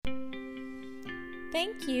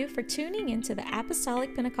Thank you for tuning into the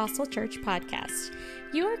Apostolic Pentecostal Church podcast.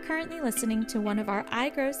 You are currently listening to one of our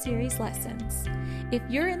iGrow series lessons. If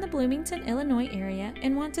you're in the Bloomington, Illinois area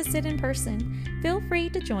and want to sit in person, feel free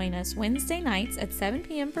to join us Wednesday nights at 7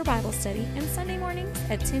 p.m. for Bible study and Sunday mornings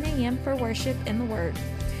at 10 a.m. for worship in the Word.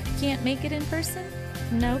 Can't make it in person?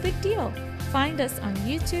 No big deal. Find us on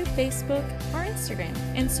YouTube, Facebook, or Instagram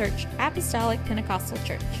and search Apostolic Pentecostal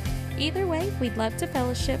Church. Either way, we'd love to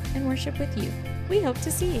fellowship and worship with you. We hope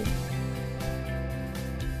to see you.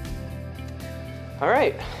 All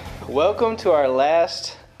right, welcome to our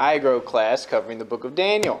last iGrow class covering the book of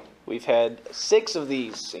Daniel. We've had 6 of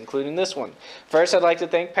these, including this one. First, I'd like to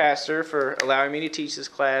thank Pastor for allowing me to teach this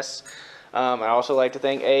class. I also like to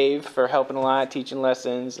thank Ave for helping a lot, teaching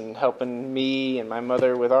lessons and helping me and my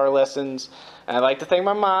mother with our lessons. And I'd like to thank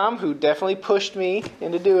my mom, who definitely pushed me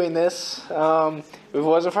into doing this. If it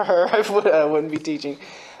wasn't for her, I wouldn't be teaching.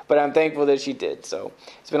 But I'm thankful that she did. So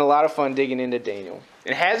it's been a lot of fun digging into Daniel.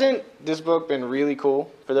 And hasn't this book been really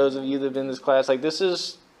cool for those of you that have been in this class? Like, this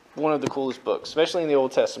is one of the coolest books, especially in the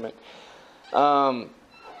Old Testament. So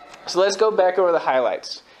let's go back over the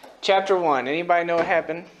highlights. Chapter 1. Anybody know what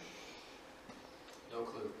happened? No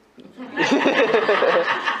clue.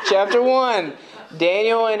 Chapter 1.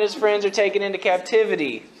 Daniel and his friends are taken into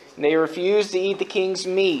captivity. And they refuse to eat the king's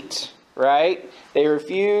meat. Right? They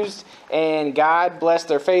refused, and God blessed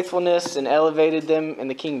their faithfulness and elevated them in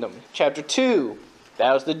the kingdom. Chapter 2,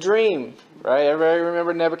 that was the dream. Right? Everybody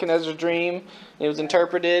remember Nebuchadnezzar's dream? It was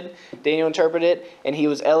interpreted. Daniel interpreted it, and he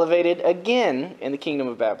was elevated again in the kingdom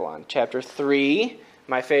of Babylon. Chapter 3,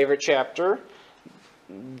 my favorite chapter.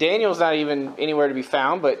 Daniel's not even anywhere to be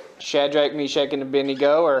found, but Shadrach, Meshach, and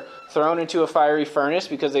Abednego are thrown into a fiery furnace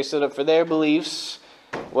because they stood up for their beliefs.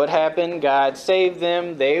 What happened? God saved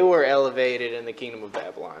them. They were elevated in the kingdom of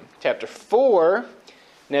Babylon. Chapter 4,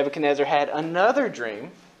 Nebuchadnezzar had another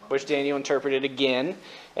dream, which Daniel interpreted again.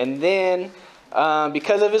 And then,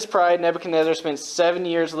 because of his pride, Nebuchadnezzar spent 7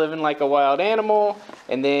 years living like a wild animal.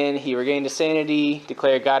 And then he regained his sanity,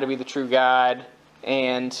 declared God to be the true God,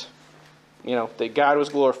 and, that God was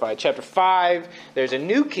glorified. Chapter 5, there's a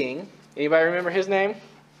new king. Anybody remember his name?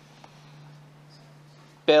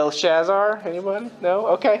 Belshazzar? Anybody? No?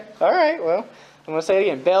 Okay. All right. Well, I'm going to say it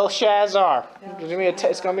again. Belshazzar.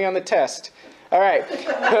 It's going to be on the test. All right.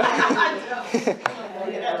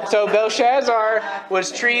 So Belshazzar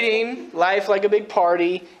was treating life like a big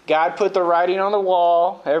party. God put the writing on the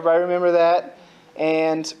wall. Everybody remember that?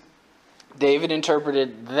 And David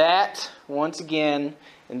interpreted that once again.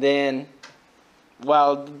 And then,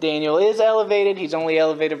 while Daniel is elevated, he's only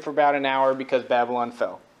elevated for about an hour because Babylon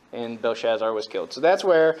fell. And Belshazzar was killed. So that's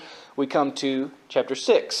where we come to chapter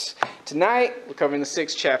 6. Tonight, we're covering the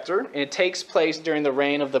 6th chapter, and it takes place during the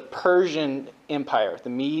reign of the Persian Empire, the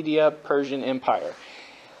Media-Persian Empire.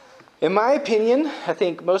 In my opinion, I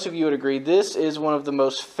think most of you would agree, this is one of the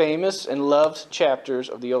most famous and loved chapters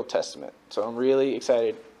of the Old Testament. So I'm really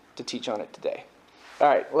excited to teach on it today. All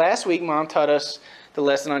right, last week, Mom taught us the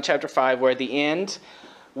lesson on chapter 5, where at the end,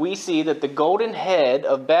 we see that the golden head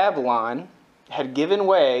of Babylon had given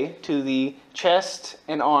way to the chest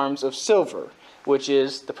and arms of silver, which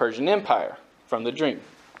is the Persian Empire from the dream.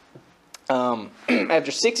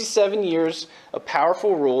 After 67 years of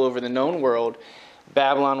powerful rule over the known world,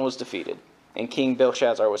 Babylon was defeated, and King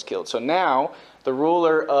Belshazzar was killed. So now, the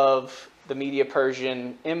ruler of the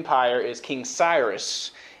Media-Persian Empire is King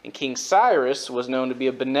Cyrus. And King Cyrus was known to be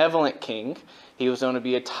a benevolent king. He was known to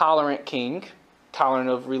be a tolerant king, tolerant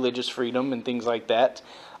of religious freedom and things like that.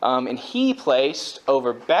 And he placed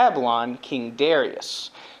over Babylon King Darius.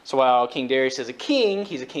 So while King Darius is a king,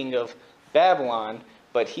 he's a king of Babylon,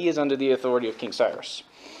 but he is under the authority of King Cyrus.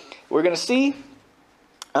 We're going to see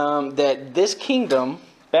that this kingdom,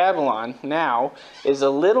 Babylon, now is a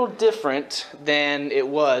little different than it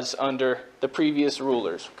was under the previous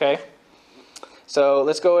rulers. Okay? So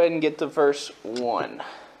let's go ahead and get to verse 1.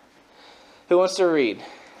 Who wants to read?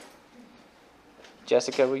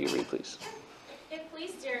 Jessica, will you read, please? It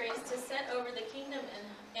pleased Darius to set over the kingdom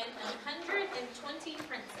and 120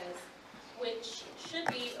 princes, which should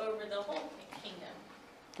be over the whole kingdom.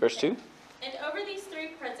 Verse 2. And over these 3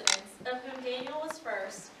 presidents, of whom Daniel was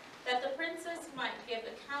first, that the princes might give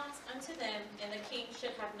accounts unto them, and the king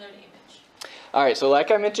should have no damage. All right, so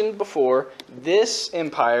like I mentioned before, this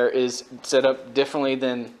empire is set up differently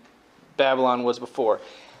than Babylon was before.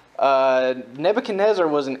 Nebuchadnezzar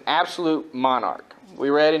was an absolute monarch. We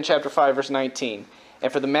read in chapter 5, verse 19.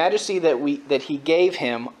 And for the majesty that he gave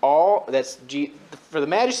him, for the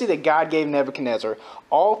majesty that God gave Nebuchadnezzar,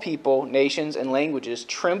 all people, nations, and languages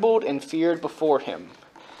trembled and feared before him.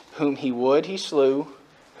 Whom he would, he slew.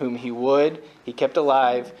 Whom he would, he kept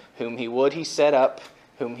alive. Whom he would, he set up.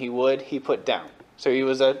 Whom he would, he put down. So he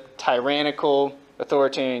was a tyrannical,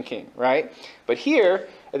 authoritarian king, right? But here,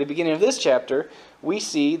 at the beginning of this chapter, we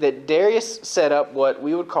see that Darius set up what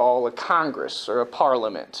we would call a congress or a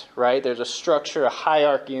parliament, right? There's a structure, a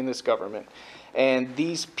hierarchy in this government. And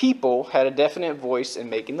these people had a definite voice in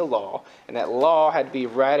making the law, and that law had to be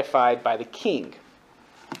ratified by the king.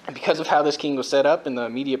 And because of how this king was set up in the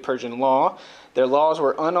Medo-Persian law, their laws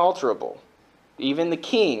were unalterable. Even the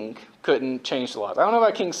king couldn't change the laws. I don't know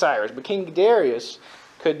about King Cyrus, but King Darius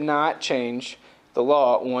could not change the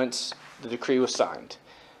law once the decree was signed.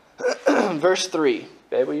 Verse 3.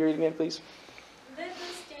 Babe, will you read again, please? Then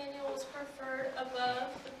this Daniel was preferred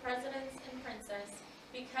above the presidents and princes,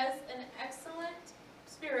 because an excellent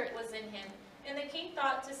spirit was in him, and the king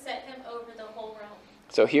thought to set him over the whole realm.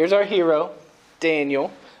 So here's our hero,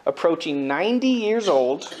 Daniel, approaching 90 years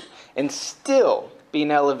old and still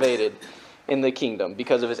being elevated in the kingdom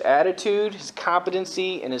because of his attitude, his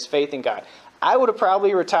competency, and his faith in God. I would have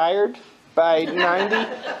probably retired by 90,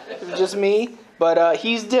 if it was just me, but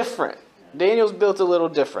he's different. Daniel's built a little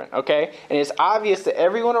different, okay? And it's obvious to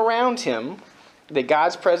everyone around him that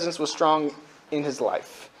God's presence was strong in his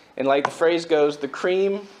life. And like the phrase goes, the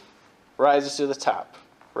cream rises to the top,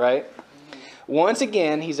 right? Once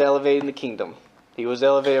again, he's elevated in the kingdom. He was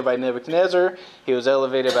elevated by Nebuchadnezzar. He was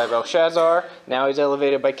elevated by Belshazzar. Now he's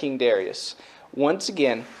elevated by King Darius. Once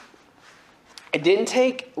again, it didn't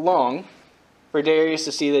take long for Darius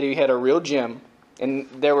to see that he had a real gem. And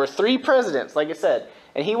there were 3 presidents, like I said.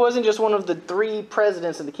 And he wasn't just one of the 3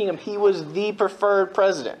 presidents of the kingdom. He was the preferred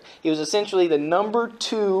president. He was essentially the number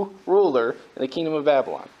 2 ruler in the kingdom of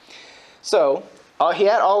Babylon. So, he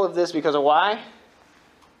had all of this because of why?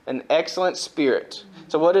 An excellent spirit.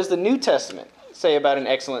 So what does the New Testament say about an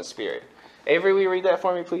excellent spirit? Avery, will you read that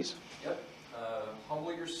for me, please? Yep.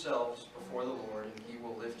 Humble yourselves before the Lord, and he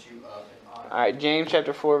will lift you up in honor. All right, James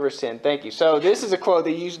chapter 4, verse 10. Thank you. So this is a quote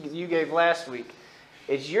that you gave last week.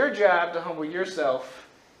 It's your job to humble yourself,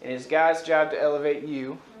 and it's God's job to elevate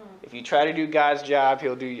you. If you try to do God's job,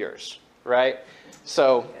 he'll do yours, right?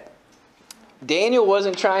 So Daniel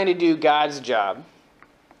wasn't trying to do God's job.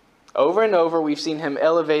 Over and over, we've seen him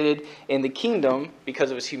elevated in the kingdom because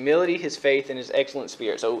of his humility, his faith, and his excellent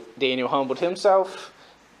spirit. So Daniel humbled himself.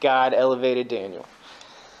 God elevated Daniel.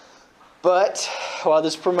 But while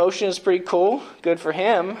this promotion is pretty cool, good for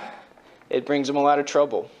him, it brings him a lot of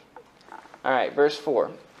trouble. All right, verse 4.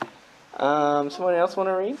 Someone else want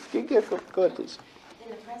to read? Go ahead, please.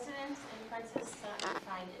 Then the presidents and princes sought to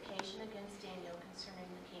find occasion against Daniel concerning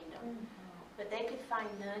the kingdom. But they could find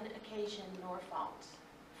none occasion nor fault.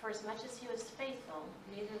 For as much as he was faithful,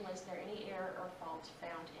 neither was there any error or fault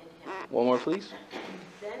found in him. One more, please.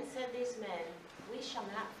 Then said these men, We shall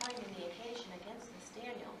not find any occasion against this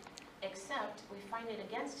Daniel, except we find it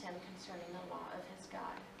against him concerning the law of his God.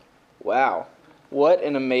 Wow. What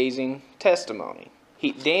an amazing testimony.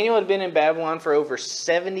 Daniel had been in Babylon for over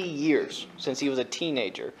 70 years since he was a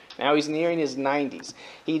teenager. Now he's nearing his 90s.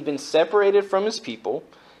 He'd been separated from his people,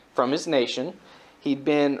 from his nation. He'd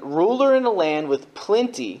been ruler in a land with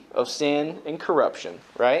plenty of sin and corruption,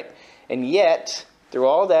 right? And yet, through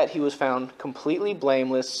all that, he was found completely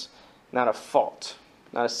blameless, not a fault.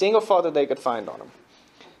 Not a single fault that they could find on him.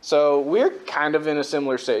 So we're kind of in a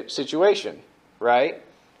similar situation, right?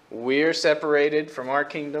 We're separated from our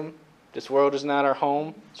kingdom. This world is not our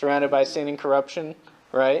home, surrounded by sin and corruption,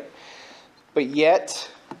 right? But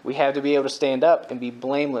yet, we have to be able to stand up and be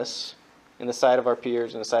blameless in the sight of our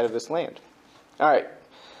peers, in the sight of this land. All right.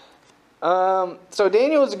 So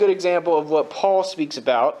Daniel is a good example of what Paul speaks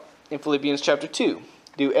about in Philippians chapter 2.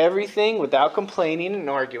 Do everything without complaining and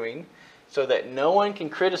arguing, so that no one can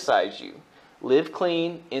criticize you. Live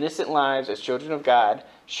clean, innocent lives as children of God,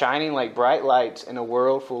 shining like bright lights in a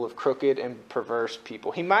world full of crooked and perverse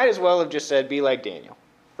people. He might as well have just said, be like Daniel.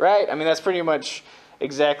 Right? I mean, that's pretty much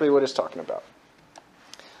exactly what it's talking about.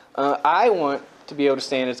 I want to be able to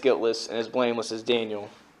stand as guiltless and as blameless as Daniel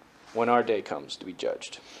when our day comes to be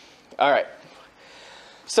judged. All right.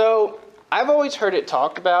 So I've always heard it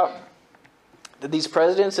talked about that these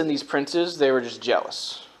presidents and these princes, they were just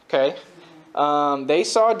jealous. Okay? They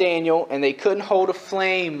saw Daniel and they couldn't hold a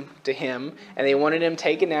flame to him, and they wanted him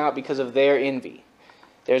taken out because of their envy.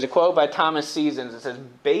 There's a quote by Thomas Seasons that says,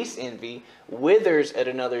 base envy withers at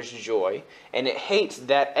another's joy, and it hates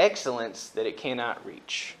that excellence that it cannot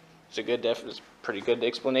reach. It's a pretty good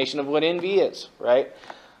explanation of what envy is, right?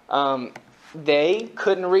 They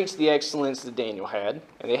couldn't reach the excellence that Daniel had,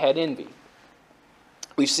 and they had envy.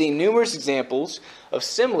 We've seen numerous examples of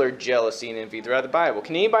similar jealousy and envy throughout the Bible.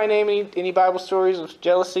 Can anybody name any Bible stories of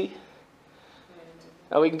jealousy?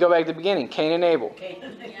 We can go back to the beginning. Cain and Abel. Cain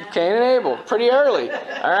and Abel. Pretty early.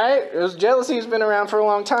 All right? It was jealousy has been around for a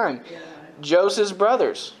long time. Joseph's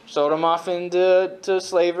brothers sold him off into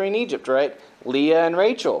slavery in Egypt, right? Leah and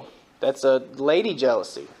Rachel. That's a lady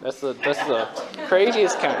jealousy. That's the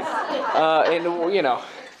craziest kind.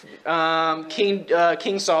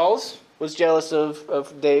 King Saul's was jealous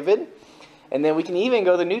of David. And then we can even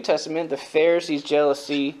go to the New Testament, the Pharisees'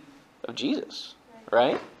 jealousy of Jesus,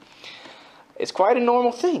 right? It's quite a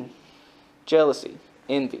normal thing. Jealousy,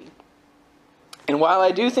 envy. And while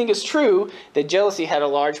I do think it's true that jealousy had a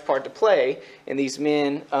large part to play in these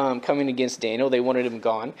men coming against Daniel, they wanted him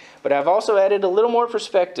gone. But I've also added a little more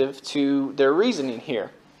perspective to their reasoning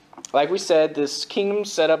here. Like we said, this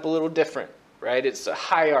kingdom's set up a little different, right? It's a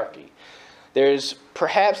hierarchy.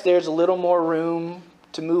 Perhaps there's a little more room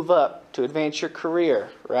to move up, to advance your career,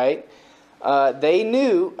 right? They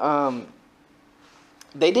knew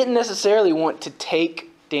they didn't necessarily want to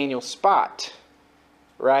take Daniel's spot,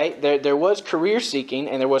 right? There was career seeking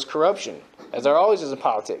and there was corruption, as there always is in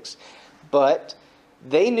politics. But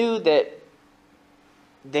they knew that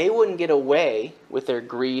they wouldn't get away with their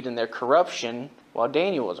greed and their corruption while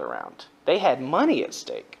Daniel was around. They had money at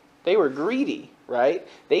stake. They were greedy, right?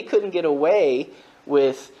 They couldn't get away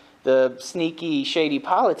with the sneaky, shady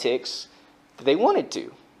politics that they wanted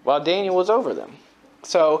to while Daniel was over them.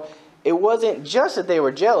 So it wasn't just that they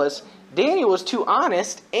were jealous. Daniel was too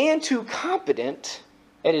honest and too competent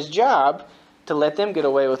at his job to let them get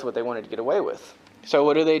away with what they wanted to get away with. So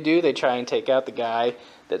what do? They try and take out the guy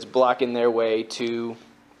that's blocking their way to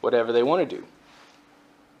whatever they want to do.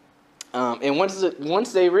 And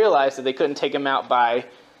once they realized that they couldn't take him out by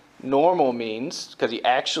normal means, because he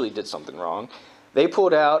actually did something wrong, they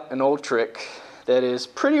pulled out an old trick that is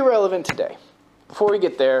pretty relevant today. Before we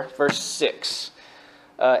get there, verse 6.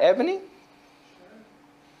 Ebony?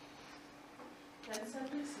 Then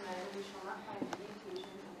said these men, we shall not find any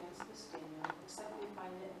occasion against this Daniel, except we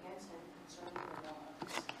find it against him concerning the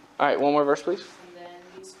laws. All right, one more verse, please. And then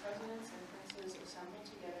these presidents and princes assembled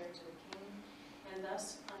together to the king, and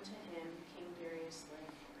thus unto him King Darius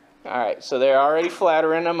lived forever. All right, so they're already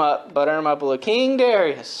flattering him up, buttering him up a little. King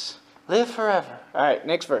Darius, live forever. All right,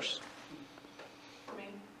 next verse. Me?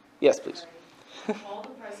 Yes, please. All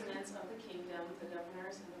the presidents of the kingdom, the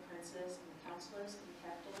governors and the princes and the counselors and the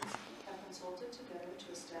captains have consulted together to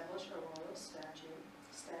establish a royal statute,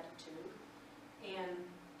 and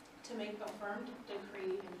to make a firm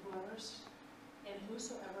decree in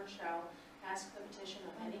whosoever shall ask the petition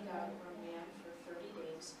of any god or man for 30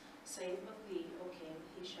 days, save of thee, O king,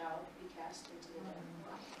 he shall be cast into the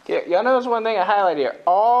den. Yeah, y'all notice one thing I highlighted here.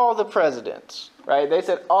 All the presidents, right? They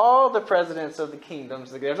said all the presidents of the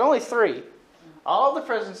kingdoms. There's only 3. All the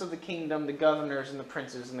presidents of the kingdom, the governors and the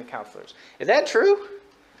princes and the counselors. Is that true?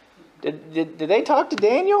 Did they talk to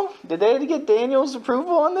Daniel? Did they get Daniel's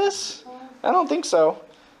approval on this? I don't think so.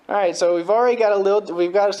 All right, so we've already got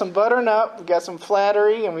we've got some buttering up, we've got some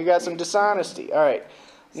flattery, and we've got some dishonesty. All right,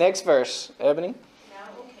 next verse, Ebony. Now,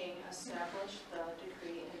 O king, establish the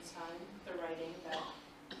decree and sign the writing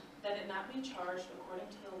that it not be charged according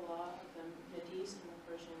to the law of the Medes and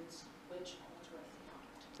the Persians, which altereth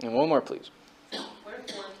not. And one more, please.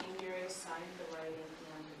 Wherefore King Darius signed the writing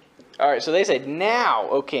and... All right, so they said, now,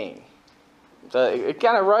 O king. So it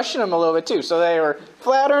kind of rushing them a little bit too. So they were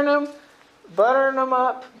flattering them, buttering them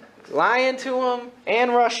up, lying to them,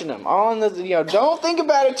 and rushing them. All in the, don't think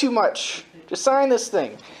about it too much. Just sign this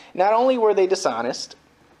thing. Not only were they dishonest,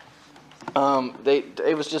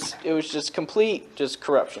 it was just complete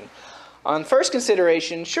corruption. On first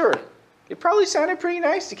consideration, sure, it probably sounded pretty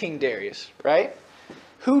nice to King Darius, right?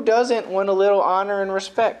 Who doesn't want a little honor and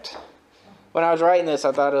respect? When I was writing this,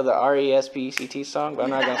 I thought of the R.E.S.P.E.C.T. song, but I'm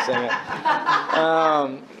not going to sing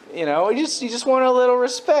it. You just want a little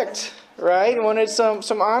respect, right? You wanted some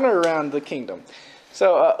honor around the kingdom.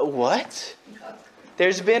 So, what?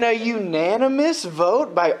 There's been a unanimous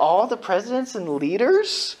vote by all the presidents and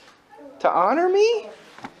leaders to honor me?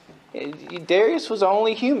 Darius was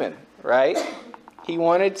only human, right? He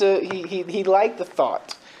wanted to. He liked the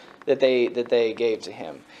thought that they gave to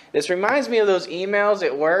him. This reminds me of those emails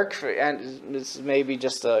at work, and this is maybe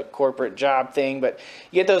just a corporate job thing, but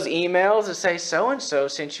you get those emails that say so-and-so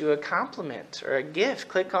sent you a compliment or a gift.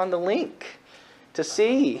 Click on the link to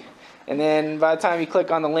see. And then by the time you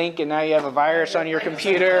click on the link and now you have a virus on your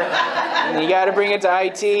computer, and you got to bring it to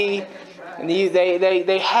IT, and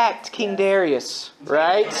they hacked King Darius,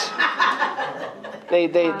 right?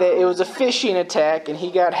 It was a phishing attack, and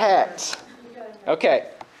he got hacked. Okay.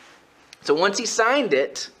 So once he signed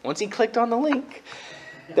it, once he clicked on the link,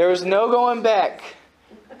 there was no going back.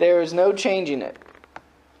 There was no changing it.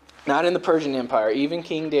 Not in the Persian Empire. Even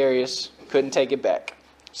King Darius couldn't take it back.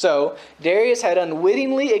 So, Darius had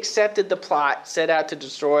unwittingly accepted the plot set out to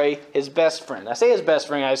destroy his best friend. I say his best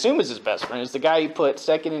friend, I assume it's his best friend. It's the guy he put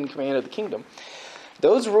second in command of the kingdom.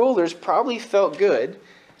 Those rulers probably felt good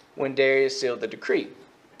when Darius sealed the decree.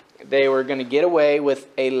 They were going to get away with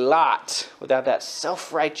a lot without that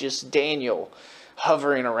self-righteous Daniel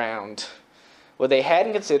hovering around. What they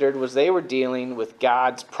hadn't considered was they were dealing with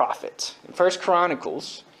God's prophet. In 1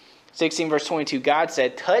 Chronicles 16 verse 22, God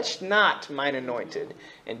said, "Touch not mine anointed,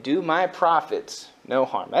 and do my prophets no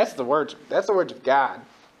harm." That's the words of God,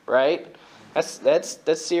 right?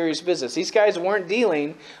 That's serious business. These guys weren't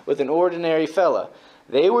dealing with an ordinary fella.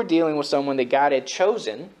 They were dealing with someone that God had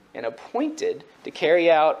chosen and appointed to carry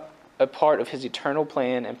out a part of his eternal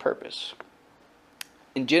plan and purpose.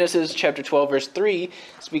 In Genesis chapter 12 verse 3,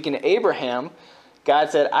 speaking to Abraham,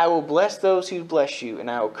 God said, "I will bless those who bless you, and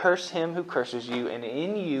I will curse him who curses you, and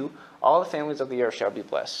in you all the families of the earth shall be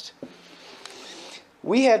blessed."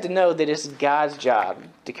 We have to know that it's God's job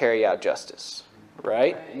to carry out justice,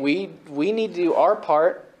 right? We need to do our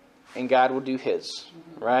part, and God will do his,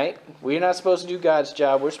 right? We're not supposed to do God's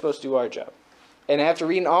job. We're supposed to do our job. And after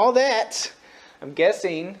reading all that, I'm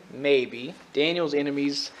guessing, maybe, Daniel's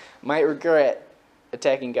enemies might regret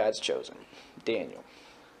attacking God's chosen, Daniel.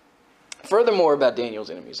 Furthermore about Daniel's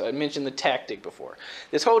enemies, I mentioned the tactic before.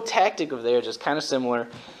 This whole tactic of theirs is kind of similar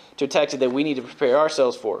to a tactic that we need to prepare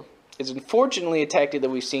ourselves for. It's unfortunately a tactic that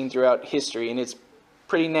we've seen throughout history, and it's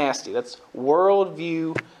pretty nasty. That's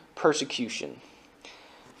worldview persecution.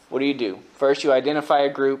 What do? First, you identify a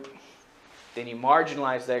group, then you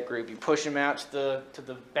marginalize that group. You push them out to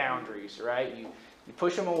the boundaries, right? You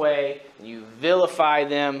push them away, and you vilify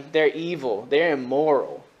them. They're evil. They're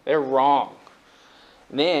immoral. They're wrong.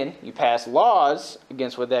 And then you pass laws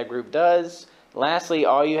against what that group does. Lastly,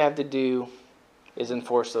 all you have to do is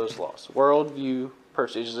enforce those laws. Worldview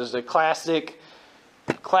persecution is a classic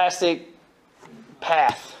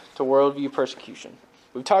path to worldview persecution.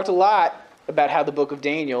 We've talked a lot about how the book of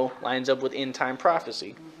Daniel lines up with end-time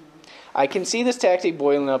prophecy. I can see this tactic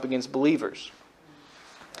boiling up against believers.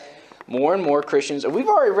 More and more Christians, we've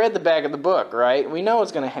already read the back of the book, right? We know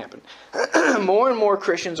what's going to happen. More and more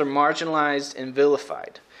Christians are marginalized and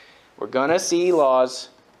vilified. We're going to see laws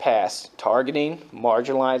passed targeting,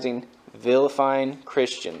 marginalizing, vilifying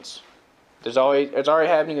Christians. It's already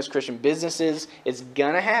happening as Christian businesses. It's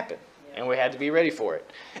going to happen, and we have to be ready for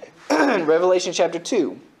it. Revelation chapter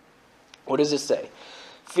 2, what does it say?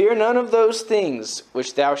 "Fear none of those things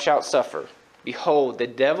which thou shalt suffer. Behold, the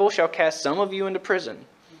devil shall cast some of you into prison,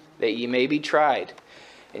 that ye may be tried.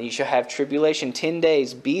 And ye shall have tribulation 10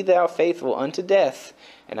 days. Be thou faithful unto death,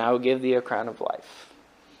 and I will give thee a crown of life."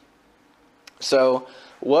 So,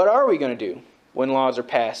 what are we going to do when laws are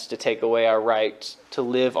passed to take away our rights to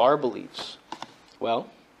live our beliefs? Well,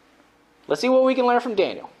 let's see what we can learn from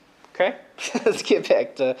Daniel. Okay? Let's get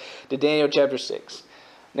back to Daniel chapter 6.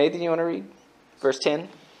 Nathan, you want to read? Verse 10.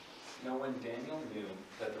 Now when Daniel knew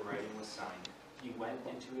that the writing was signed, he went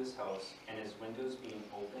into his house, and his windows being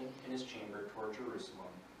open in his chamber toward Jerusalem,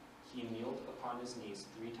 he kneeled upon his knees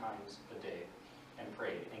 3 times a day, and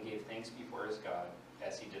prayed, and gave thanks before his God,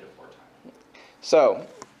 as he did aforetime. So,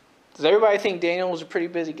 does everybody think Daniel was a pretty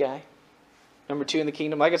busy guy? Number 2 in the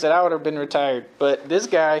kingdom. Like I said, I would have been retired, but this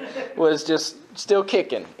guy was just still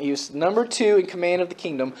kicking. He was number 2 in command of the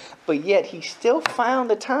kingdom, but yet he still found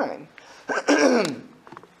the time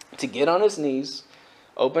to get on his knees,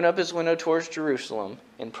 open up his window towards Jerusalem,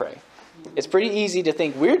 and pray. It's pretty easy to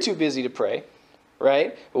think we're too busy to pray,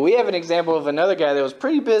 right? But we have an example of another guy that was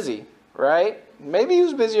pretty busy, right? Maybe he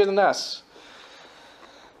was busier than us.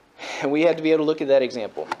 And we had to be able to look at that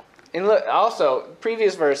example. And look, also,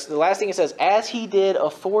 previous verse, the last thing it says, as he did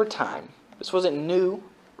aforetime. This wasn't new,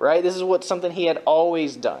 right? This is something he had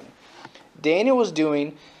always done. Daniel was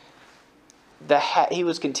doing, he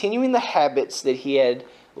was continuing the habits that he had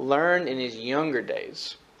learned in his younger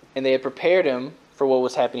days. And they had prepared him for what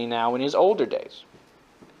was happening now in his older days.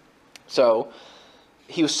 So,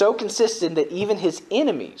 he was so consistent that even his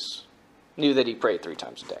enemies knew that he prayed 3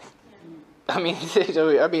 times a day. I mean,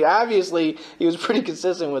 obviously, he was pretty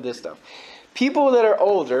consistent with this stuff. People that are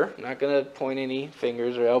older, I'm not going to point any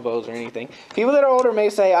fingers or elbows or anything. People that are older may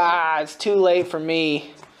say, it's too late for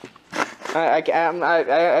me. I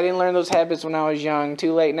didn't learn those habits when I was young.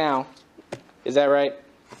 Too late now. Is that right?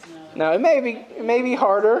 No, it may be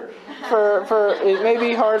harder it may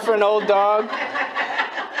be hard for an old dog.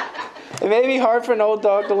 It may be hard for an old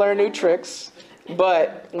dog to learn new tricks.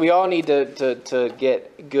 But we all need to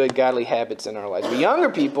get good godly habits in our lives. But younger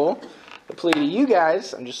people, the plea to you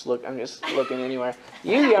guys. I'm just looking anywhere.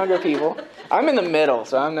 You younger people, I'm in the middle,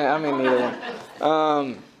 so I'm in neither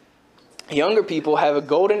one. Younger people have a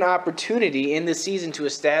golden opportunity in this season to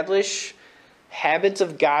establish habits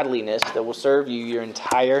of godliness that will serve you your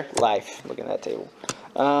entire life. Look at that table.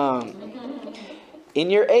 In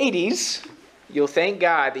your 80s, you'll thank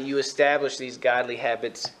God that you established these godly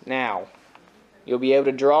habits now. You'll be able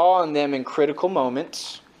to draw on them in critical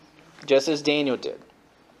moments, just as Daniel did.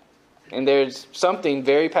 And there's something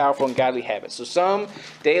very powerful in godly habits. So some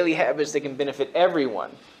daily habits that can benefit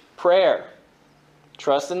everyone. Prayer,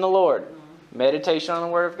 trust in the Lord, meditation on the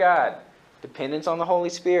Word of God, dependence on the Holy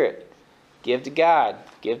Spirit, give to God,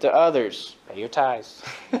 give to others, pay your tithes,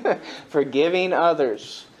 forgiving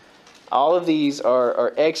others. All of these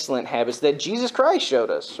are excellent habits that Jesus Christ showed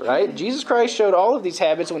us, right? Jesus Christ showed all of these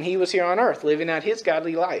habits when he was here on earth, living out his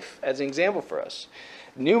godly life as an example for us.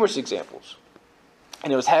 Numerous examples.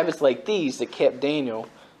 And it was habits like these that kept Daniel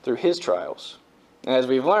through his trials. And as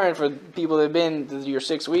we've learned, for people that have been through your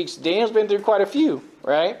 6 weeks, Daniel's been through quite a few,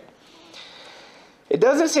 right? It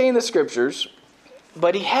doesn't say in the scriptures,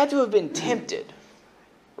 but he had to have been tempted,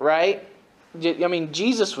 right? I mean,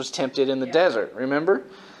 Jesus was tempted in the desert, remember?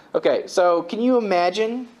 Okay, so can you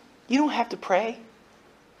imagine? You don't have to pray.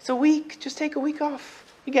 It's a week. Just take a week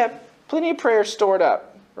off. You got plenty of prayers stored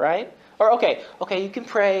up, right? Or okay, you can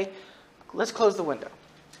pray. Let's close the window.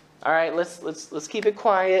 All right, let's keep it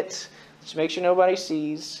quiet. Let's make sure nobody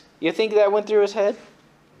sees. You think that went through his head?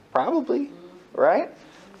 Probably, right?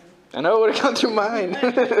 I know it would have gone through mine.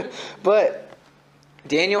 But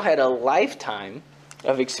Daniel had a lifetime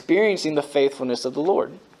of experiencing the faithfulness of the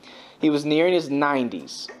Lord. He was nearing his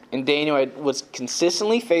 90s, and Daniel was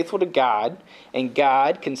consistently faithful to God, and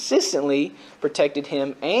God consistently protected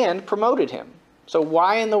him and promoted him. So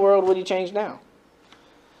why in the world would he change now?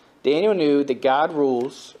 Daniel knew that God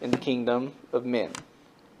rules in the kingdom of men.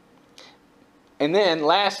 And then,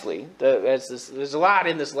 lastly, there's a lot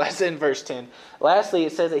in this lesson, verse 10. Lastly,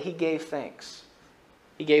 it says that he gave thanks.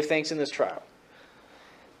 He gave thanks in this trial.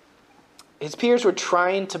 His peers were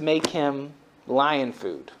trying to make him lion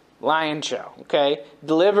food. Lion chow, okay?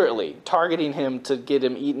 Deliberately targeting him to get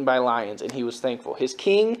him eaten by lions, and he was thankful. His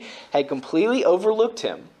king had completely overlooked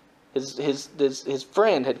him. His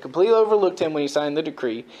friend had completely overlooked him when he signed the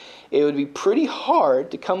decree. It would be pretty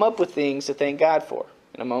hard to come up with things to thank God for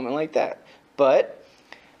in a moment like that. But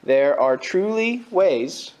there are truly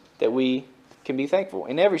ways that we can be thankful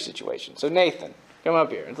in every situation. So Nathan, come up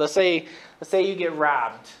here. Let's say you get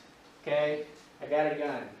robbed, okay? I got a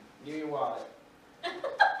gun. Give me your wallet. You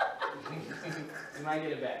might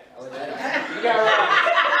get it back. I'll let that out. You got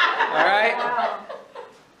robbed. All right? Wow.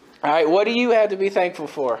 All right, what do you have to be thankful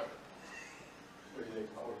for?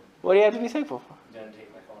 What do you have to be thankful for? Didn't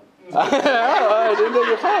take my phone. Oh, I didn't take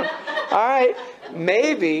your phone. All right,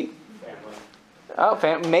 maybe.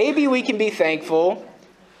 Maybe we can be thankful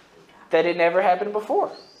that it never happened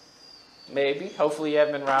before. Maybe. Hopefully you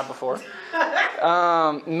haven't been robbed before.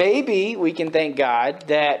 Maybe we can thank God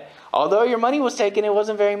that although your money was taken, it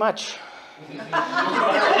wasn't very much.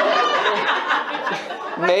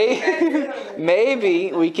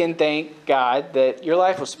 Maybe we can thank God that your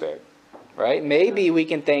life was spared. Right? Maybe we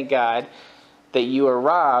can thank God that you were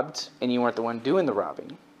robbed and you weren't the one doing the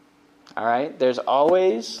robbing. All right? There's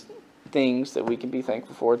always things that we can be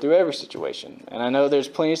thankful for through every situation. And I know there's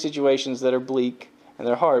plenty of situations that are bleak and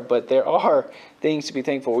they're hard, but there are things to be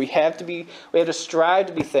thankful. We have to strive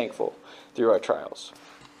to be thankful through our trials.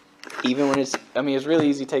 Even when it's really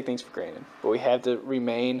easy to take things for granted, but we have to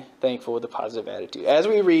remain thankful with a positive attitude. As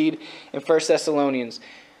we read in 1 Thessalonians,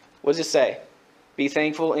 what does it say? Be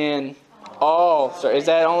thankful in all. Is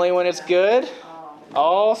that only when it's good?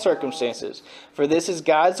 All circumstances. For this is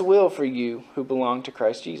God's will for you who belong to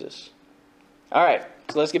Christ Jesus. All right,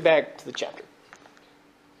 so let's get back to the chapter.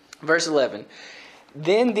 Verse 11.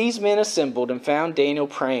 Then these men assembled and found Daniel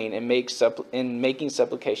praying and making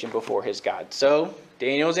supplication before his God. So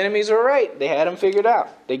Daniel's enemies were right. They had him figured out.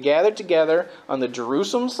 They gathered together on the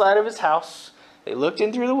Jerusalem side of his house. They looked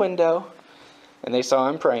in through the window and they saw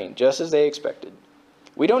him praying, just as they expected.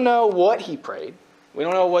 We don't know what he prayed. We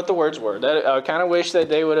don't know what the words were. I kind of wish that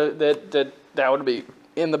they would have that would be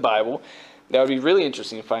in the Bible. That would be really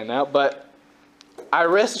interesting to find out. But I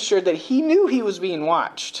rest assured that he knew he was being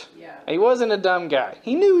watched. Yeah. He wasn't a dumb guy.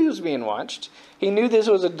 He knew he was being watched. He knew this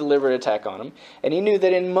was a deliberate attack on him. And he knew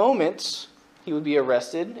that in moments he would be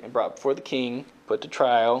arrested and brought before the king, put to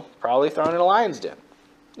trial, probably thrown in a lion's den.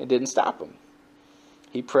 It didn't stop him.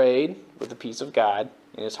 He prayed with the peace of God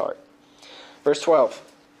in his heart. Verse 12.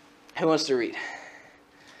 Who wants to read?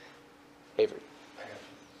 Avery.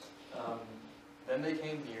 Then they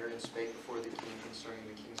came near and spake before the king concerning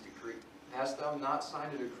the king's decree. Hast thou not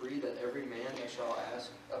signed a decree that every man that shall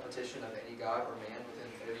ask a petition of any god or man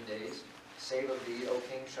within 30 days, save of thee, O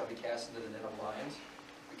king, shall be cast into the den of lions?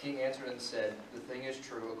 The king answered and said, The thing is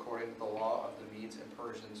true according to the law of the Medes and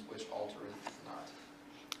Persians, which altereth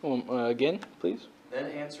not. Again, please.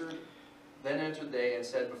 Then answered they and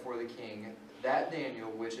said before the king, That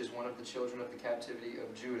Daniel, which is one of the children of the captivity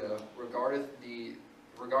of Judah, regardeth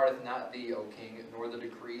not thee, O king, nor the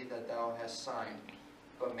decree that thou hast signed,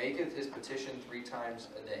 but maketh his petition 3 times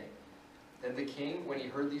a day. Then the king, when he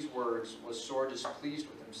heard these words, was sore displeased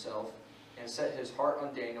with himself, and set his heart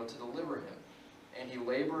on Daniel to deliver him. And he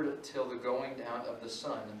labored till the going down of the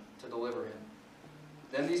sun to deliver him.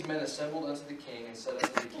 Then these men assembled unto the king, and said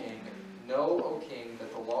unto the king, Know, O king,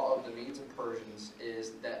 that the law of the Medes and Persians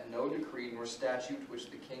is that no decree nor statute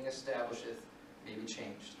which the king establisheth may be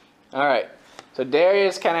changed. All right. So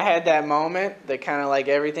Darius kind of had that moment that kind of like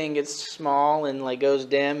everything gets small and like goes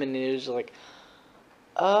dim, and he was like,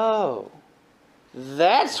 oh,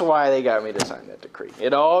 that's why they got me to sign that decree.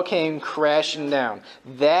 It all came crashing down.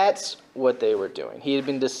 That's what they were doing. He had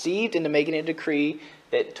been deceived into making a decree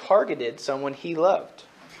that targeted someone he loved.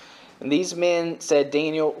 And these men said,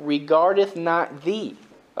 Daniel regardeth not thee,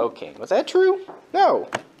 O king. Was that true? No.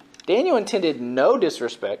 Daniel intended no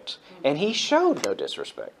disrespect, and he showed no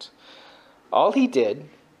disrespect. All he did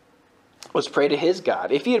was pray to his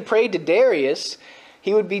God. If he had prayed to Darius,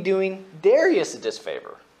 he would be doing Darius a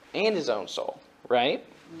disfavor and his own soul, right?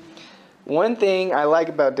 One thing I like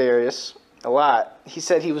about Darius a lot, he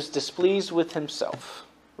said he was displeased with himself,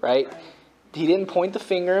 right? He didn't point the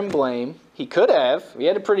finger and blame. He could have. He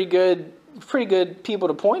had a pretty good people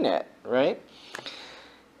to point at, right?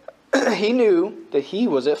 He knew that he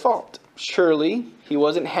was at fault. Surely, he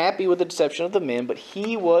wasn't happy with the deception of the men, but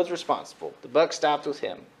he was responsible. The buck stopped with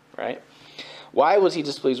him, right? Why was he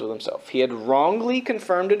displeased with himself? He had wrongly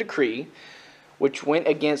confirmed a decree which went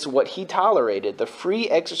against what he tolerated, the free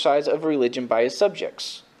exercise of religion by his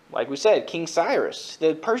subjects. Like we said, King Cyrus,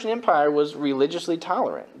 the Persian Empire was religiously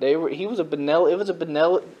tolerant. It was a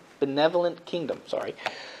benevolent kingdom. Sorry.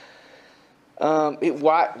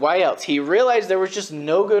 Why else? He realized there was just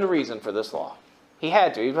no good reason for this law. He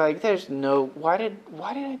had to. He'd be like, why did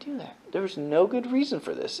I do that? There was no good reason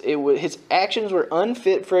for this. His actions were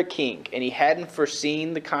unfit for a king, and he hadn't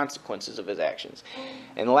foreseen the consequences of his actions.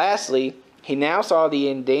 And lastly, he now saw that he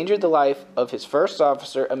endangered the life of his first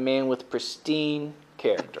officer, a man with pristine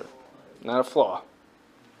character, not a flaw.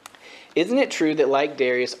 Isn't it true that, like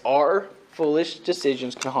Darius, our foolish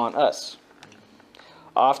decisions can haunt us?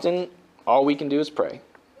 Often, all we can do is pray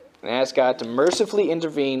and ask God to mercifully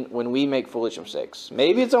intervene when we make foolish mistakes.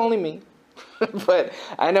 Maybe it's only me, but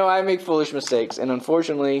I know I make foolish mistakes, and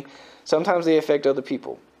unfortunately, sometimes they affect other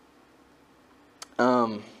people.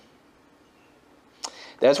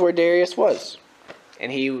 That's where Darius was,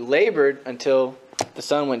 and he labored until the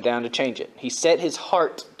sun went down to change it. He set his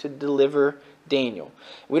heart to deliver Daniel.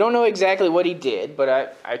 We don't know exactly what he did,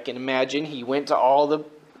 but I can imagine he went to all the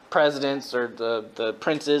presidents or the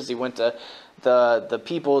princes. He went to the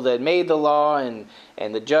people that made the law and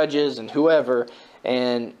the judges and whoever,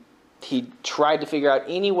 and he tried to figure out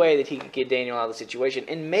any way that he could get Daniel out of the situation.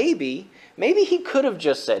 And maybe he could have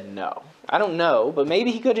just said no. I don't know, but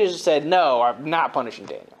maybe he could have just said, no, I'm not punishing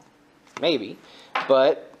Daniel. Maybe.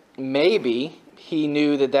 But maybe he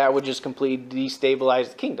knew that would just completely destabilize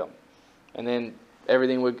the kingdom. And then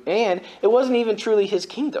everything would... And it wasn't even truly his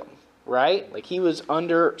kingdom, right? Like, he was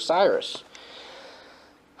under Cyrus.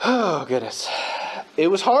 Oh, goodness. It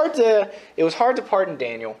was hard to pardon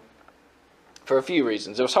Daniel for a few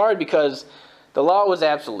reasons. It was hard because the law was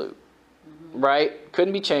absolute, right?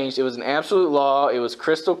 Couldn't be changed. It was an absolute law. It was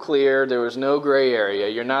crystal clear. There was no gray area.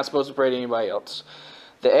 You're not supposed to pray to anybody else.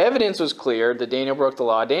 The evidence was clear that Daniel broke the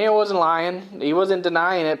law. Daniel wasn't lying. He wasn't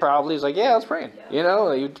denying it probably. He was like, yeah, I was praying. You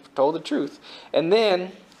know, he told the truth. And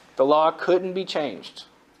then the law couldn't be changed.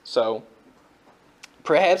 So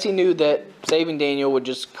perhaps he knew that saving Daniel would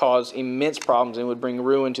just cause immense problems and would bring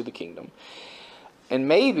ruin to the kingdom. And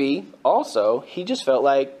maybe also he just felt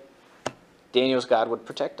like Daniel's God would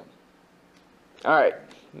protect him. All right,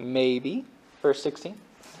 maybe. Verse 16.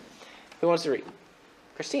 Who wants to read?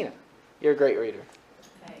 Christina, you're a great reader.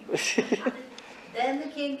 Okay. Then the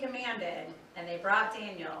king commanded, and they brought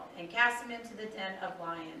Daniel, and cast him into the den of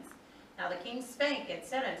lions. Now the king spake and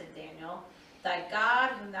said unto Daniel, Thy God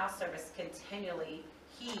whom thou servest continually,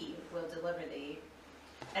 he will deliver thee.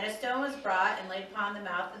 And a stone was brought and laid upon the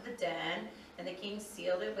mouth of the den, and the king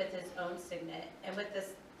sealed it with his own signet, and with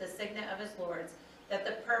the signet of his lords, that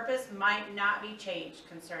the purpose might not be changed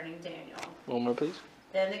concerning Daniel. One more, please.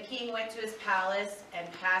 Then the king went to his palace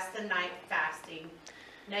and passed the night fasting.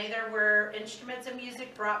 Neither were instruments of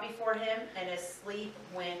music brought before him, and his sleep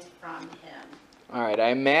went from him. All right, I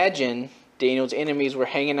imagine Daniel's enemies were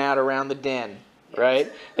hanging out around the den,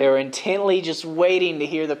 right? They were intently just waiting to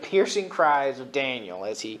hear the piercing cries of Daniel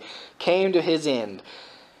as he came to his end.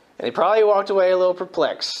 And they probably walked away a little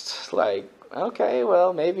perplexed, like, okay,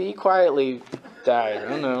 well, maybe he quietly died. I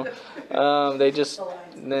don't know. They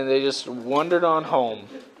just wandered on home.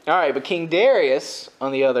 All right, but King Darius,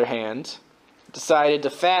 on the other hand, decided to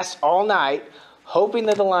fast all night, hoping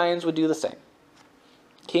that the lions would do the same.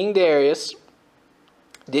 King Darius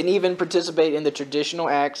didn't even participate in the traditional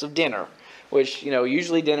acts of dinner, which,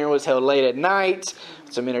 usually dinner was held late at night,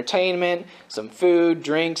 some entertainment, some food,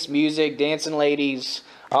 drinks, music, dancing ladies,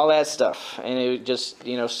 all that stuff. And it was just,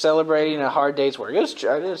 celebrating a hard day's work. It's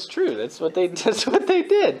true. That's what they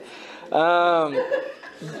did.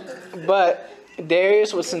 But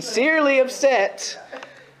Darius was sincerely upset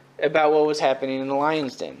about what was happening in the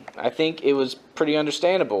lion's den. I think it was pretty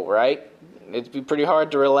understandable, right? It'd be pretty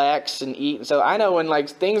hard to relax and eat. So I know when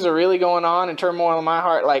things are really going on and turmoil in my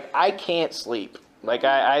heart, I can't sleep.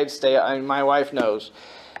 I'd stay. My wife knows.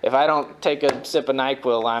 If I don't take a sip of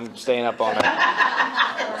NyQuil, I'm staying up all night.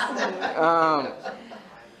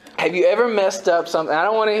 Have you ever messed up something? I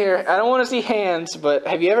don't want to see hands, but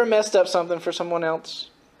have you ever messed up something for someone else?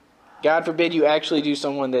 God forbid you actually do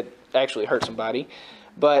someone that actually hurt somebody.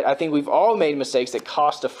 But I think we've all made mistakes that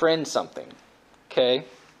cost a friend something. Okay?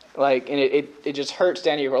 And it just hurts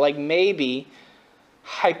down to your core. Maybe,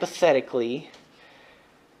 hypothetically,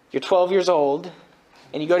 you're 12 years old,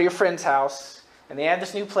 and you go to your friend's house, and they have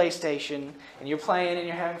this new PlayStation, and you're playing and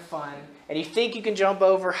you're having fun, and you think you can jump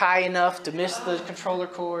over high enough to miss the controller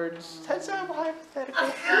cords. That's not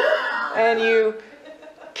hypothetical. And you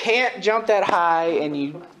can't jump that high,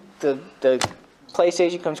 and the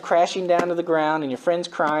PlayStation comes crashing down to the ground, and your friend's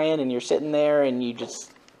crying, and you're sitting there, and you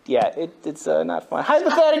just, it's not fun.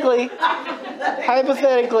 Hypothetically,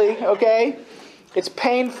 okay? It's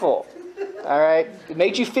painful, all right? It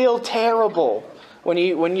makes you feel terrible when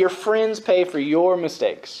your friends pay for your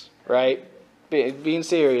mistakes, right? Being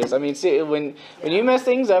serious. I mean, when you mess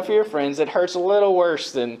things up for your friends, it hurts a little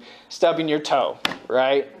worse than stubbing your toe,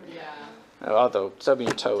 right? Although stubbing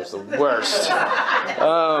your toe is the worst.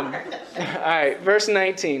 All right, verse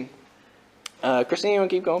 19. Christine, you want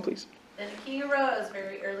to keep going, please? Then the king arose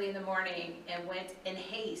very early in the morning and went in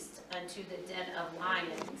haste unto the den of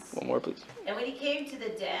lions. One more, please. And when he came to the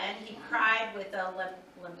den, he cried with a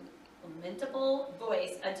lamentable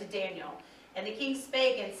voice unto Daniel. And the king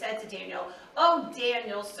spake and said to Daniel, O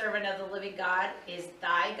Daniel, servant of the living God, is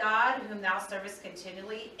thy God, whom thou servest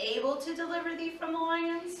continually, able to deliver thee from the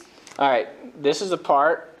lions? All right, this is the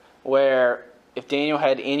part where if Daniel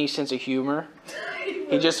had any sense of humor,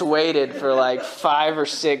 he just waited for 5 or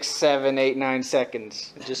 6, 7, 8, 9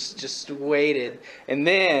 seconds. Just waited. And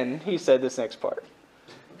then he said this next part.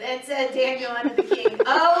 Then said Daniel unto the king,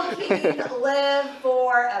 O king, live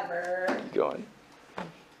forever. Go on.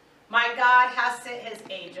 My God hath sent his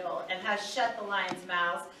angel, and has shut the lions'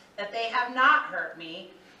 mouths, that they have not hurt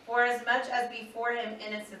me. For as much as before him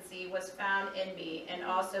innocency was found in me, and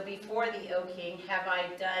also before thee, O king, have I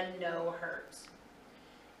done no hurt.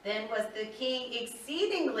 Then was the king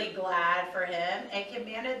exceedingly glad for him, and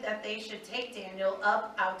commanded that they should take Daniel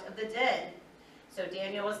up out of the den. So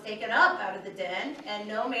Daniel was taken up out of the den, and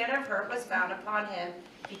no manner of hurt was found upon him,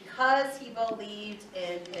 because he believed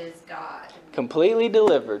in his God. Completely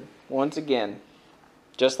delivered, once again.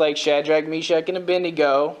 Just like Shadrach, Meshach, and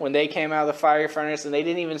Abednego, when they came out of the fire furnace and they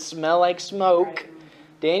didn't even smell like smoke,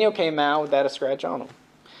 Daniel came out without a scratch on him.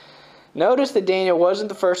 Notice that Daniel wasn't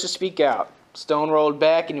the first to speak out. Stone rolled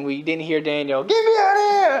back and we didn't hear Daniel, get me out of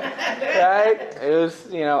here! Right? It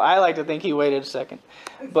was, I like to think he waited a second.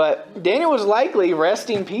 But Daniel was likely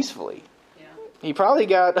resting peacefully. Yeah. He probably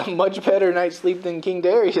got a much better night's sleep than King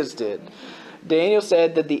Darius did. Daniel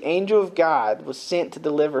said that the angel of God was sent to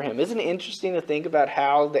deliver him. Isn't it interesting to think about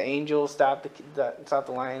how the angel stopped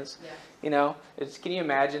the lions? Yeah. Can you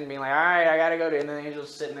imagine being like, all right, I got to go to, and then the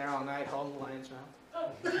angel's sitting there all night holding the lion's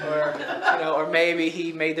mouth. Or maybe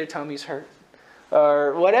he made their tummies hurt.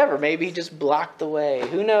 Or whatever. Maybe he just blocked the way.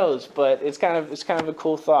 Who knows? But it's kind of a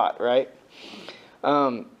cool thought, right?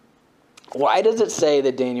 Why does it say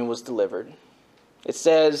that Daniel was delivered? It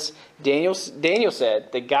says, Daniel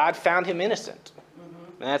said that God found him innocent.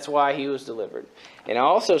 And that's why he was delivered. And it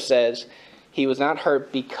also says he was not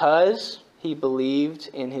hurt because he believed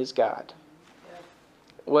in his God.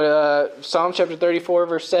 Psalm chapter 34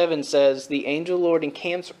 verse 7 says, the angel of the Lord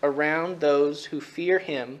encamps around those who fear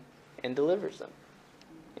him and delivers them.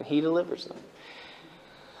 And he delivers them.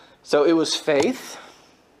 So it was faith,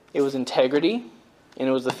 it was integrity, and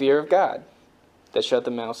it was the fear of God that shut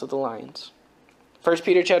the mouths of the lions. 1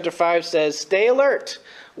 Peter chapter 5 says, "Stay alert,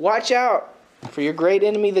 watch out for your great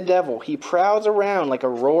enemy the devil. He prowls around like a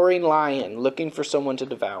roaring lion looking for someone to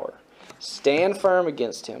devour. Stand firm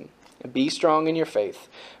against him and be strong in your faith.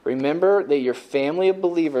 Remember that your family of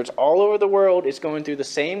believers all over the world is going through the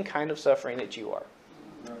same kind of suffering that you are."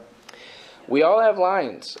 We all have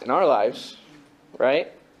lions in our lives,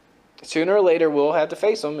 right? Sooner or later, we'll have to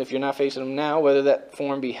face them if you're not facing them now, whether that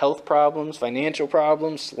form be health problems, financial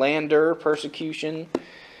problems, slander, persecution.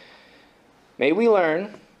 May we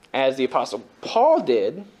learn, as the Apostle Paul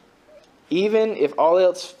did, even if all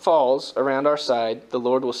else falls around our side, the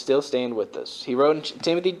Lord will still stand with us. He wrote in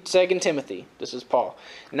 2 Timothy, this is Paul,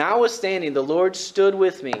 "Notwithstanding, the Lord stood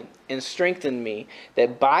with me and strengthened me,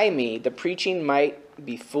 that by me the preaching might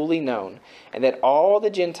be fully known, and that all the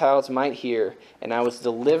Gentiles might hear, and I was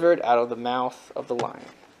delivered out of the mouth of the lion."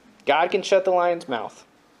 God can shut the lion's mouth,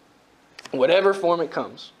 whatever form it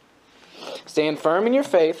comes. Stand firm in your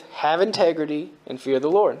faith, have integrity, and fear the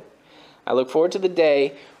Lord. I look forward to the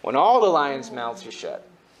day when all the lions' mouths are shut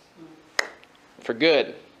for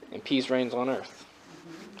good, and peace reigns on earth.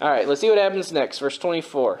 All right, let's see what happens next. Verse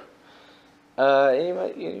 24.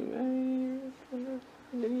 Anybody?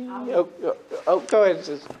 Go ahead.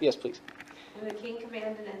 Yes, please. And the king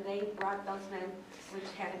commanded, and they brought those men which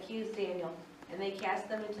had accused Daniel, and they cast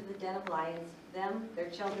them into the den of lions, them, their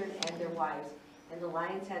children, and their wives. And the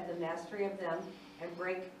lions had the mastery of them, and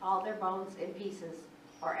brake all their bones in pieces,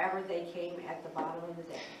 or ever they came at the bottom of the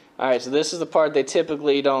den. All right, so this is the part they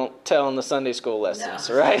typically don't tell in the Sunday school lessons,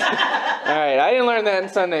 right? All right, I didn't learn that in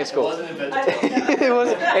Sunday school. It wasn't in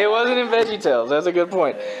VeggieTales. It wasn't in VeggieTales. That's a good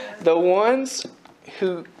point. The ones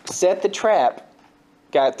who set the trap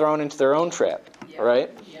got thrown into their own trap,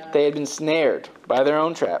 right? Yeah. They had been snared by their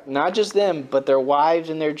own trap. Not just them, but their wives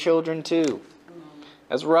and their children too.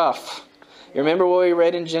 That's rough. You remember what we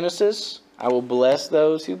read in Genesis? "I will bless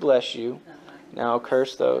those who bless you. Now I'll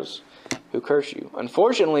curse those who curse you."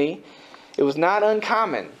 Unfortunately, it was not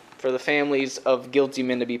uncommon for the families of guilty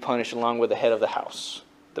men to be punished along with the head of the house.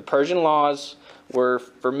 The Persian laws were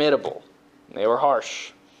formidable. They were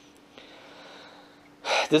harsh.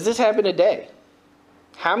 Does this happen today?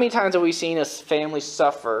 How many times have we seen a family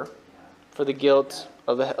suffer for the guilt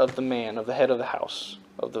of the man, of the head of the house,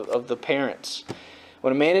 of the parents?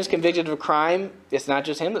 When a man is convicted of a crime, it's not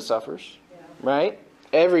just him that suffers, right?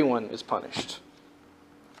 Everyone is punished.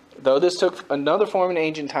 Though this took another form in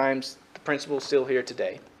ancient times, the principle is still here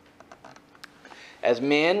today. As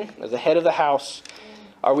men, as the head of the house,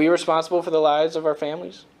 are we responsible for the lives of our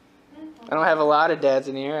families? I don't have a lot of dads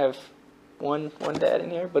in here. I have one dad in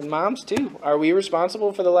here, but moms too. Are we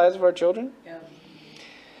responsible for the lives of our children? Yeah.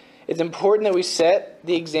 It's important that we set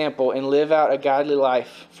the example and live out a godly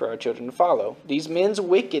life for our children to follow. These men's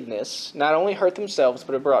wickedness not only hurt themselves,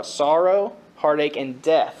 but it brought sorrow, heartache, and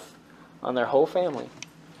death on their whole family.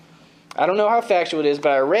 I don't know how factual it is,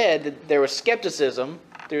 but I read that there was skepticism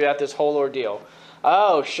throughout this whole ordeal.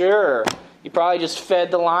 Oh, sure. You probably just fed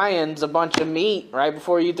the lions a bunch of meat right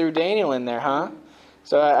before you threw Daniel in there, huh?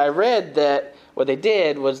 So I read that what they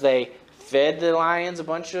did was they fed the lions a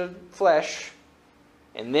bunch of flesh,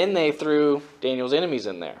 and then they threw Daniel's enemies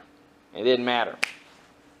in there. It didn't matter.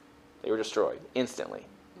 They were destroyed instantly.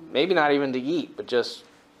 Maybe not even to eat, but just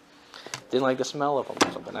didn't like the smell of them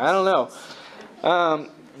or something. I don't know.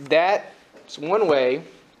 That's one way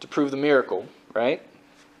to prove the miracle, right?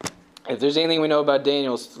 If there's anything we know about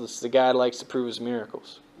Daniel, it's the guy that likes to prove his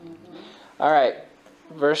miracles. All right.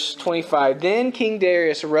 Verse 25, "Then King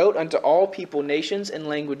Darius wrote unto all people, nations, and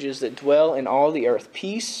languages that dwell in all the earth,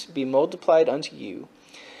 Peace be multiplied unto you.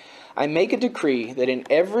 I make a decree that in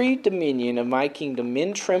every dominion of my kingdom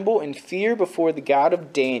men tremble and fear before the God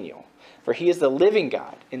of Daniel. For he is the living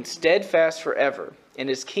God, and steadfast forever. And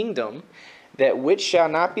his kingdom, that which shall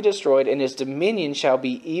not be destroyed, and his dominion shall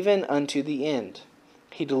be even unto the end.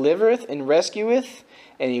 He delivereth and rescueth,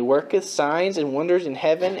 and he worketh signs and wonders in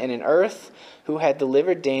heaven and in earth, who had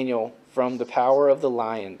delivered Daniel from the power of the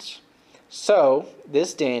lions. So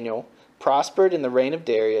this Daniel prospered in the reign of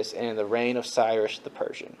Darius and in the reign of Cyrus the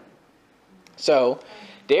Persian." So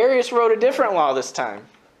Darius wrote a different law this time.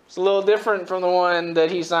 It's a little different from the one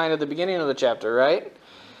that he signed at the beginning of the chapter, right?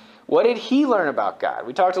 What did he learn about God?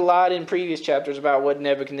 We talked a lot in previous chapters about what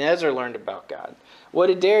Nebuchadnezzar learned about God. What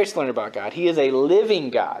did Darius learn about God? He is a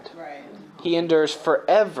living God. Right. He endures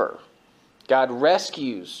forever. God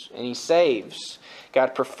rescues and he saves.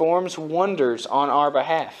 God performs wonders on our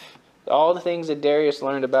behalf. All the things that Darius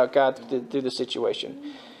learned about God through the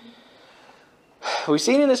situation. we've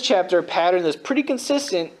seen in this chapter a pattern that's pretty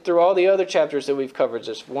consistent through all the other chapters that we've covered.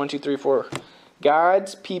 Just 1, 2, 3, 4.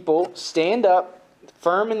 God's people stand up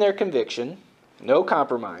firm in their conviction, no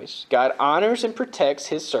compromise. God honors and protects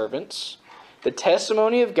his servants. The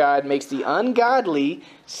testimony of God makes the ungodly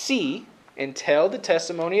see and tell the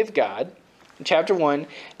testimony of God. In chapter 1,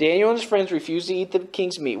 Daniel and his friends refused to eat the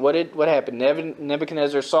king's meat. What happened?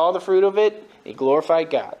 Nebuchadnezzar saw the fruit of it. He glorified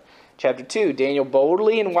God. Chapter 2, Daniel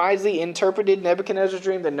boldly and wisely interpreted Nebuchadnezzar's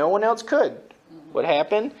dream that no one else could. What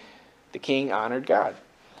happened? The king honored God.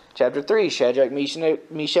 Chapter 3, Shadrach,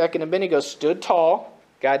 Meshach, and Abednego stood tall.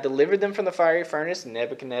 God delivered them from the fiery furnace.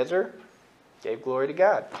 Nebuchadnezzar gave glory to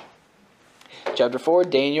God. Chapter 4,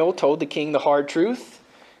 Daniel told the king the hard truth.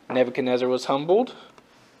 Nebuchadnezzar was humbled,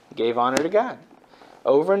 gave honor to God.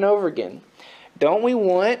 Over and over again. Don't we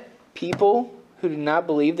want people who do not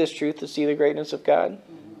believe this truth to see the greatness of God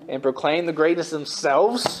and proclaim the greatness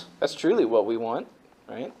themselves? That's truly what we want,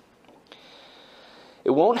 right?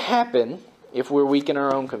 It won't happen if we're weak in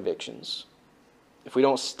our own convictions, if we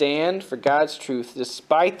don't stand for God's truth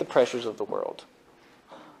despite the pressures of the world.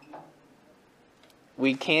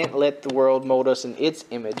 We can't let the world mold us in its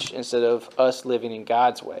image instead of us living in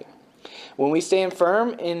God's way. When we stand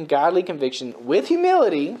firm in godly conviction with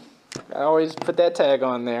humility, I always put that tag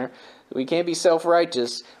on there, we can't be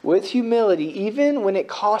self-righteous, with humility, even when it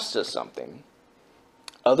costs us something,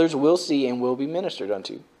 others will see and will be ministered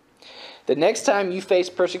unto. The next time you face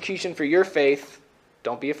persecution for your faith,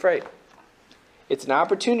 don't be afraid. It's an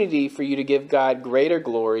opportunity for you to give God greater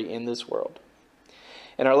glory in this world.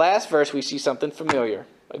 In our last verse, we see something familiar.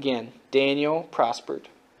 Again, Daniel prospered.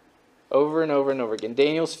 Over and over and over again.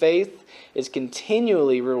 Daniel's faith is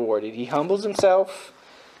continually rewarded. He humbles himself.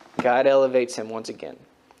 God elevates him once again.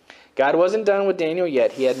 God wasn't done with Daniel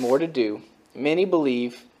yet. He had more to do. Many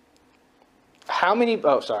believe. How many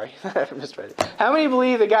believe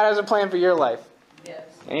that God has a plan for your life? Yes.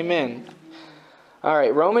 Amen. All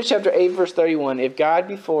right, Romans chapter 8, verse 31. If God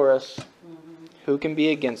be for us, who can be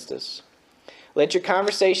against us? Let your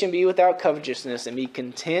conversation be without covetousness, and be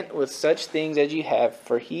content with such things as you have.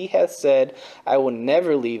 For he hath said, I will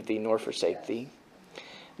never leave thee nor forsake thee.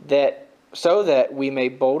 So that we may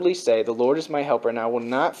boldly say, the Lord is my helper, and I will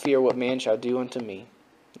not fear what man shall do unto me.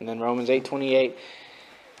 And then Romans 8:28.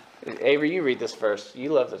 Avery, you read this verse.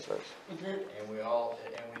 You love this verse. And we know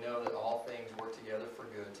that all things work together for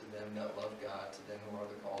good to them that love God, to them who are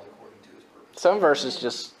the called according to his purpose. Some verses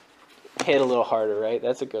just hit a little harder, right?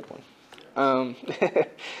 That's a good one.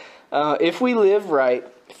 If we live right,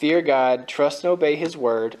 fear God, trust and obey his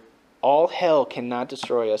word, all hell cannot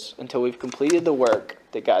destroy us until we've completed the work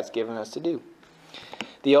that God's given us to do.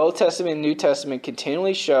 The Old Testament and New Testament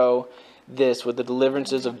continually show this with the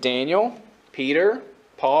deliverances of Daniel, Peter,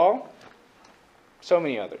 Paul, so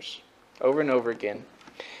many others, over and over again.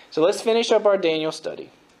 So let's finish up our Daniel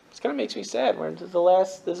study. This kind of makes me sad. This is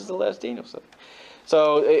the last Daniel study.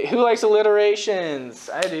 So, who likes alliterations?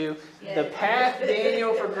 I do. Yeah. The path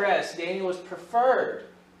Daniel progressed. Daniel was preferred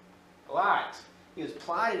a lot. He was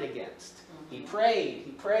plotted against. He prayed.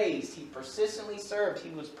 He praised. He persistently served.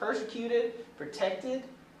 He was persecuted, protected,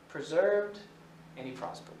 preserved, and he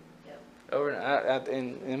prospered. Yep.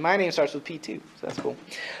 And my name starts with P too, so that's cool.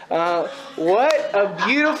 What a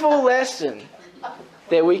beautiful lesson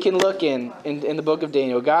that we can look in the book of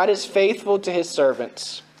Daniel. God is faithful to his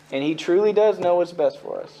servants. And he truly does know what's best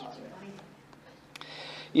for us.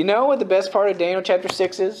 You know what the best part of Daniel chapter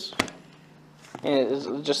 6 is? And it's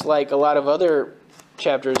just like a lot of other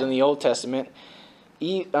chapters in the Old Testament.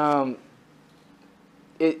 It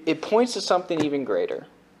points to something even greater.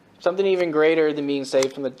 Something even greater than being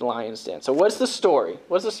saved from the lion's den. So what's the story?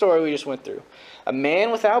 What's the story we just went through? A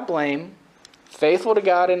man without blame, faithful to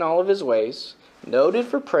God in all of his ways, noted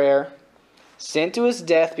for prayer, sent to his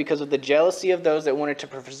death because of the jealousy of those that wanted to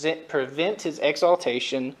prevent his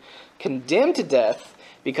exaltation, condemned to death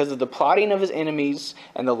because of the plotting of his enemies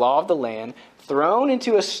and the law of the land, thrown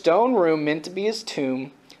into a stone room meant to be his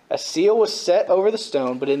tomb. A seal was set over the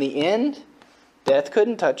stone, but in the end, death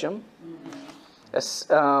couldn't touch him. The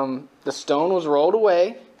stone was rolled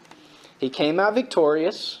away. He came out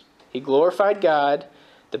victorious. He glorified God.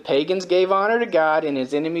 The pagans gave honor to God, and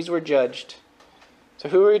his enemies were judged. So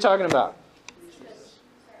who are you talking about?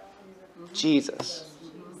 Jesus.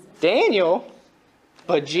 Daniel,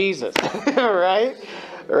 but Jesus. Right?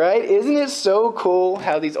 Right? Isn't it so cool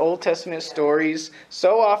how these Old Testament stories,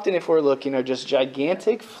 so often if we're looking, are just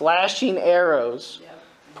gigantic flashing arrows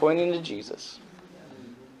pointing to Jesus.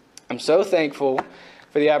 I'm so thankful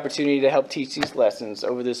for the opportunity to help teach these lessons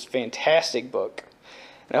over this fantastic book.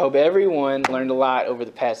 And I hope everyone learned a lot over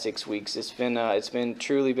the past 6 weeks. It's been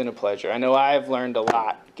truly been a pleasure. I know I've learned a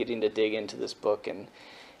lot getting to dig into this book and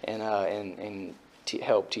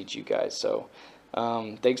help teach you guys. So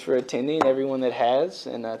thanks for attending, everyone that has,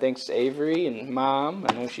 and thanks to Avery and Mom.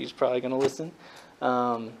 I know she's probably going to listen.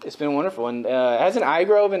 It's been wonderful, and hasn't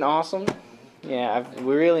iGrow been awesome? Yeah,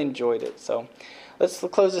 we really enjoyed it. So let's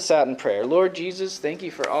close this out in prayer. Lord Jesus, thank you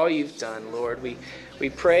for all you've done, Lord. We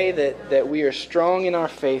pray that we are strong in our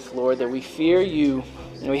faith, Lord, that we fear you,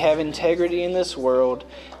 and we have integrity in this world.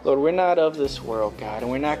 Lord, we're not of this world, God,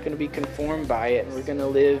 and we're not going to be conformed by it, and we're going to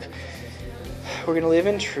live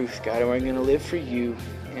in truth, God, and we're going to live for you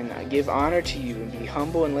and give honor to you and be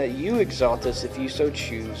humble and let you exalt us if you so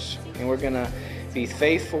choose. And we're going to be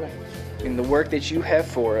faithful in the work that you have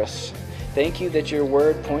for us. Thank you that your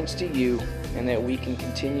word points to you and that we can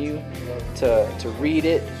continue to read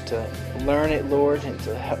it, to learn it, Lord, and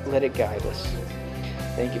to let it guide us.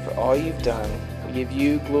 Thank you for all you've done. We give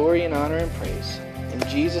you glory and honor and praise. In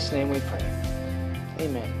Jesus' name we pray.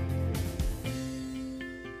 Amen.